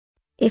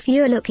If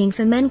you're looking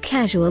for men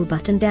casual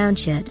button-down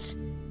shirts,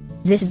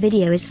 this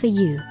video is for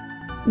you.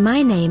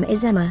 My name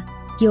is Emma,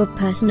 your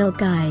personal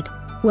guide.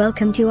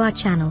 Welcome to our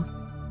channel.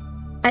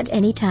 At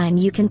any time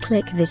you can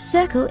click this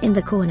circle in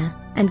the corner,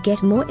 and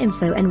get more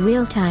info and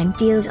real-time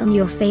deals on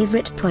your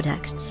favorite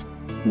products.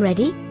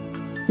 Ready?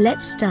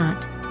 Let's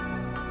start.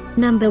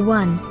 Number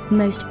 1,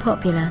 Most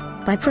Popular,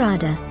 by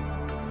Prada.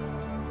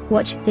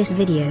 Watch this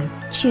video,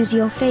 choose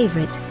your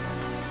favorite.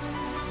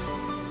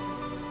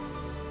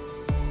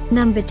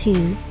 Number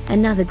 2,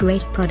 another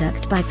great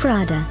product by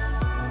Prada.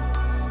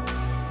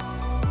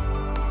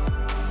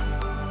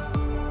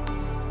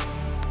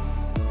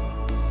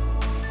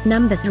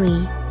 Number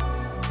 3.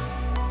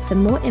 For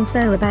more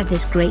info about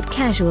this great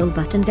casual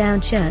button-down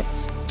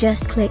shirts,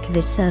 just click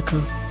this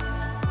circle.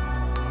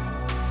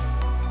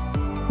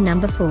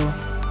 Number 4.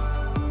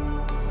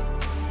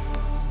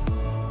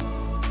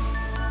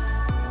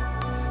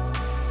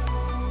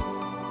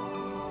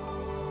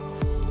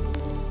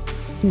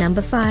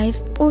 Number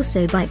 5,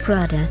 also by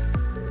Prada.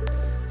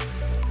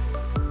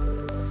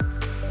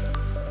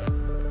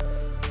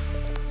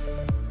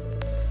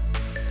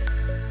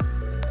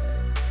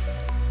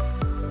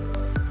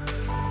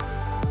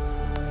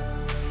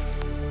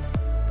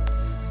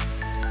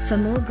 For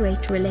more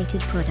great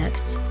related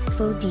products,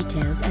 full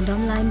details and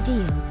online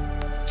deals,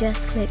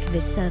 just click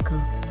this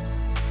circle.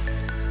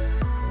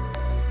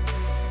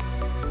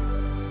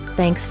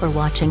 Thanks for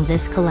watching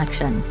this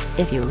collection.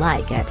 If you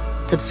like it,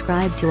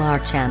 subscribe to our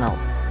channel.